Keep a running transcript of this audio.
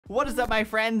What is up, my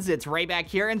friends? It's Ray back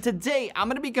here, and today I'm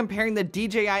going to be comparing the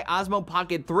DJI Osmo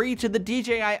Pocket 3 to the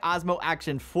DJI Osmo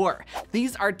Action 4.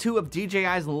 These are two of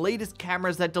DJI's latest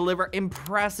cameras that deliver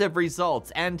impressive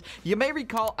results, and you may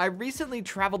recall I recently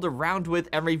traveled around with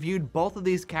and reviewed both of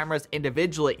these cameras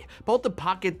individually. Both the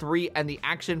Pocket 3 and the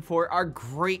Action 4 are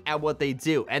great at what they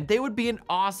do, and they would be an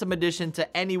awesome addition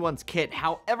to anyone's kit.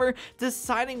 However,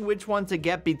 deciding which one to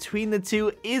get between the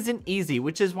two isn't easy,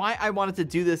 which is why I wanted to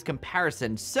do this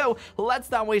comparison. So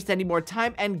let's not waste any more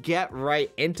time and get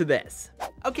right into this.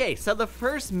 Okay, so the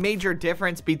first major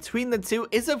difference between the two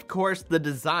is of course the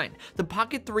design. The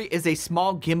Pocket 3 is a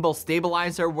small gimbal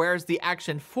stabilizer, whereas the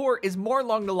Action 4 is more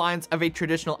along the lines of a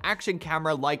traditional action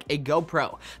camera like a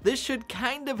GoPro. This should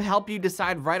kind of help you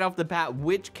decide right off the bat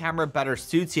which camera better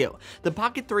suits you. The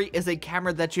Pocket 3 is a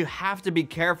camera that you have to be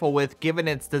careful with given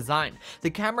its design.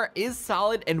 The camera is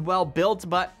solid and well built,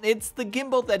 but it's the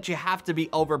gimbal that you have to be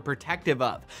overprotective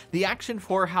of. The Action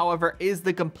 4, however, is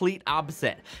the complete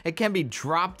opposite. It can be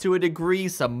dropped to a degree,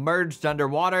 submerged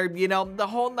underwater, you know, the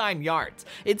whole 9 yards.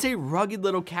 It's a rugged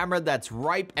little camera that's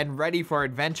ripe and ready for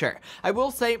adventure. I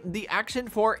will say the Action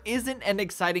 4 isn't an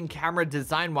exciting camera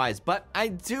design-wise, but I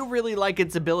do really like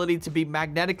its ability to be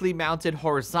magnetically mounted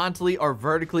horizontally or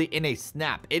vertically in a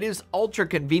snap. It is ultra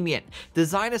convenient.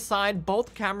 Design aside,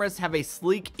 both cameras have a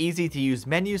sleek, easy-to-use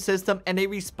menu system and a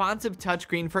responsive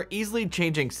touchscreen for easily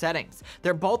changing settings.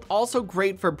 They're both also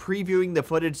great for previewing the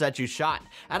footage that you shot.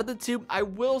 Out of the two, I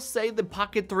will say the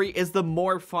Pocket 3 is the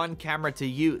more fun camera to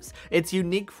use. Its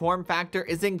unique form factor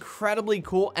is incredibly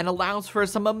cool and allows for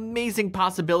some amazing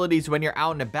possibilities when you're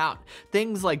out and about.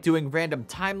 Things like doing random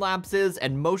time lapses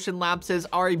and motion lapses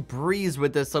are a breeze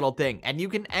with this little thing, and you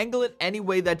can angle it any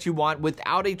way that you want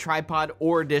without a tripod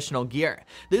or additional gear.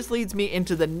 This leads me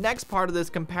into the next part of this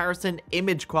comparison: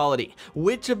 image quality.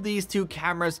 Which of these two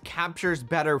cameras captures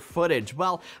better footage?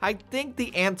 Well, I think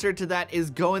the answer to that is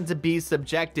going to be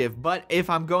subjective, but if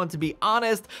I'm going to be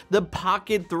honest, the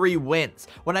Pocket 3 wins.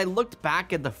 When I looked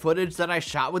back at the footage that I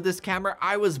shot with this camera,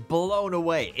 I was blown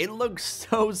away. It looks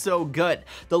so good.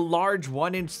 The large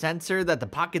 1-inch sensor that the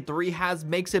Pocket 3 has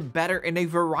makes it better in a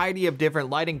variety of different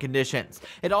lighting conditions.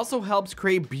 It also helps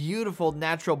create beautiful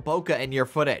natural bokeh in your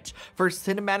footage. For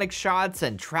cinematic shots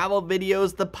and travel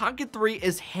videos, the Pocket 3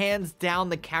 is hands down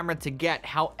the camera to get.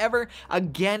 However,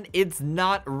 again, it's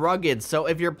not rugged, so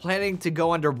if you're planning to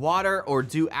go underwater or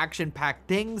do action-packed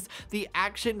things, the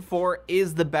Action 4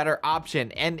 is the better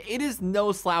option, and it is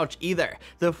no slouch either.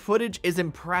 The footage is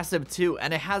impressive too,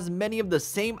 and it has many of the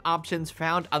same options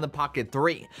found on the Pocket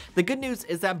 3. The good news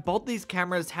is that both these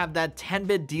cameras have that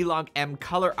 10-bit D-Log M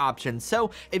color option,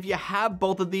 so if you have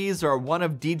both of these or one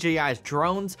of DJI's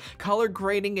drones, color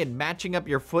grading and matching up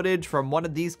your footage from one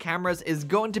of these cameras is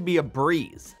going to be a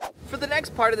breeze. For the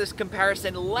next part of this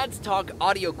comparison, let's talk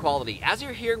audio quality. As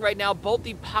you're hearing right now, both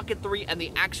the Pocket 3 and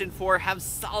the Action 4 have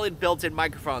solid built-in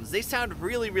microphones. They sound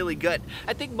really good.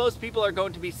 I think most people are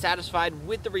going to be satisfied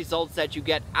with the results that you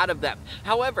get out of them.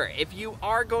 However, if you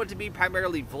are going to be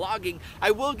primarily vlogging,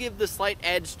 I will give the slight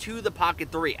edge to the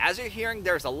Pocket 3. As you're hearing,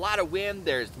 there's a lot of wind,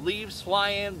 there's leaves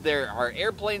flying, there are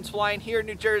airplanes flying here in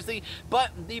New Jersey,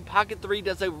 but the Pocket 3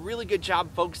 does a really good job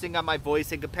focusing on my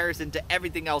voice in comparison to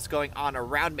everything else going on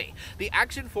around me. The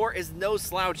Action 4 is no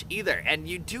slouch either, and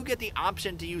you do get the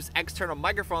option to use external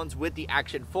microphones with the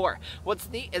Action 4. What's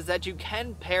neat is that you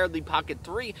can pair the Pocket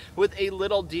 3 with a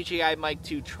little DJI Mic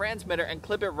 2 transmitter and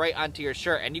clip it right onto your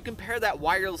shirt, and you can pair that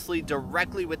wirelessly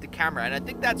directly with the camera, and I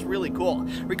think that's really cool.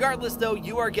 Regardless though,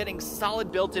 you are getting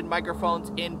solid built-in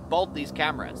microphones in both these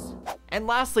cameras. And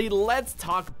lastly, let's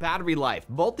talk battery life.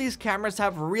 Both these cameras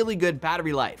have really good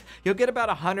battery life. You'll get about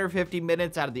 150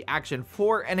 minutes out of the Action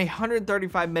 4 and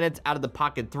 135 minutes out of the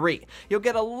Pocket 3. You'll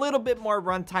get a little bit more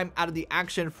runtime out of the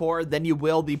Action 4 than you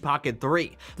will the Pocket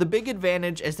 3. The big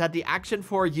advantage is that the Action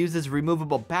 4 uses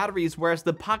removable batteries, whereas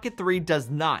the Pocket 3 does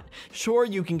not. Sure,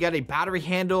 you can get a battery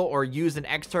handle or use an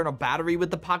external battery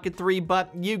with the Pocket 3,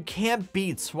 but you can't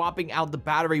beat swapping out the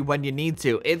battery when you need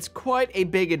to. It's quite a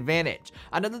big advantage.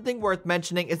 Another thing worth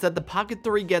mentioning is that the Pocket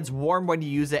 3 gets warm when you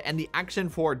use it and the Action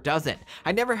 4 doesn't.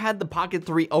 I never had the Pocket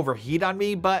 3 overheat on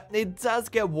me, but it does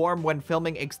get warm when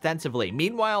filming extensively.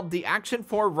 Meanwhile, the Action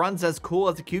 4 runs as cool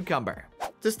as a cucumber.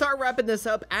 To start wrapping this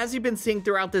up, as you've been seeing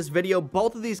throughout this video,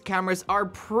 both of these cameras are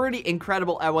pretty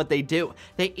incredible at what they do.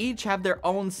 They each have their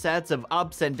own sets of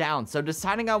ups and downs, so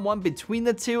deciding on one between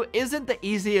the two isn't the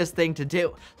easiest thing to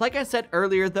do. Like I said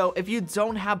earlier though, if you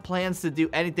don't have plans to do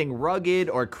anything rugged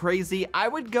or crazy, I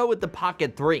would go with the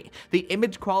Pocket 3. The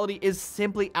image quality is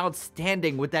simply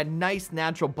outstanding with that nice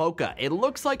natural bokeh. It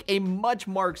looks like a much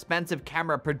more expensive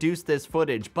camera produced this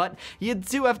footage, but you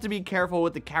do have to be careful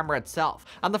with the camera itself.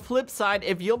 On the flip side,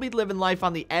 if you'll be living life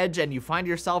on the edge and you find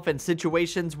yourself in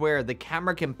situations where the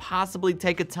camera can possibly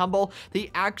take a tumble,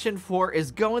 the Action 4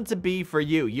 is going to be for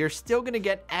you. You're still going to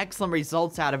get excellent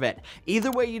results out of it.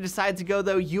 Either way you decide to go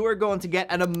though, you are going to get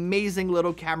an amazing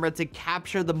little camera to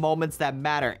capture the moments that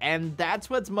matter, and that's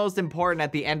what's most important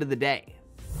at the end of the day.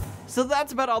 So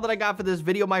that's about all that I got for this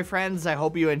video, my friends. I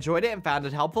hope you enjoyed it and found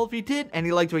it helpful. If you did and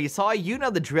you liked what you saw, you know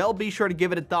the drill. Be sure to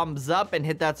give it a thumbs up and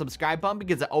hit that subscribe button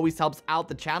because it always helps out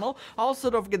the channel. Also,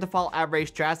 don't forget to follow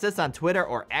Raymond Strazdas on Twitter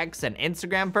or X and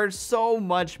Instagram for so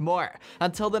much more.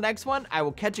 Until the next one, I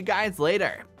will catch you guys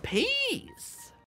later. Peace!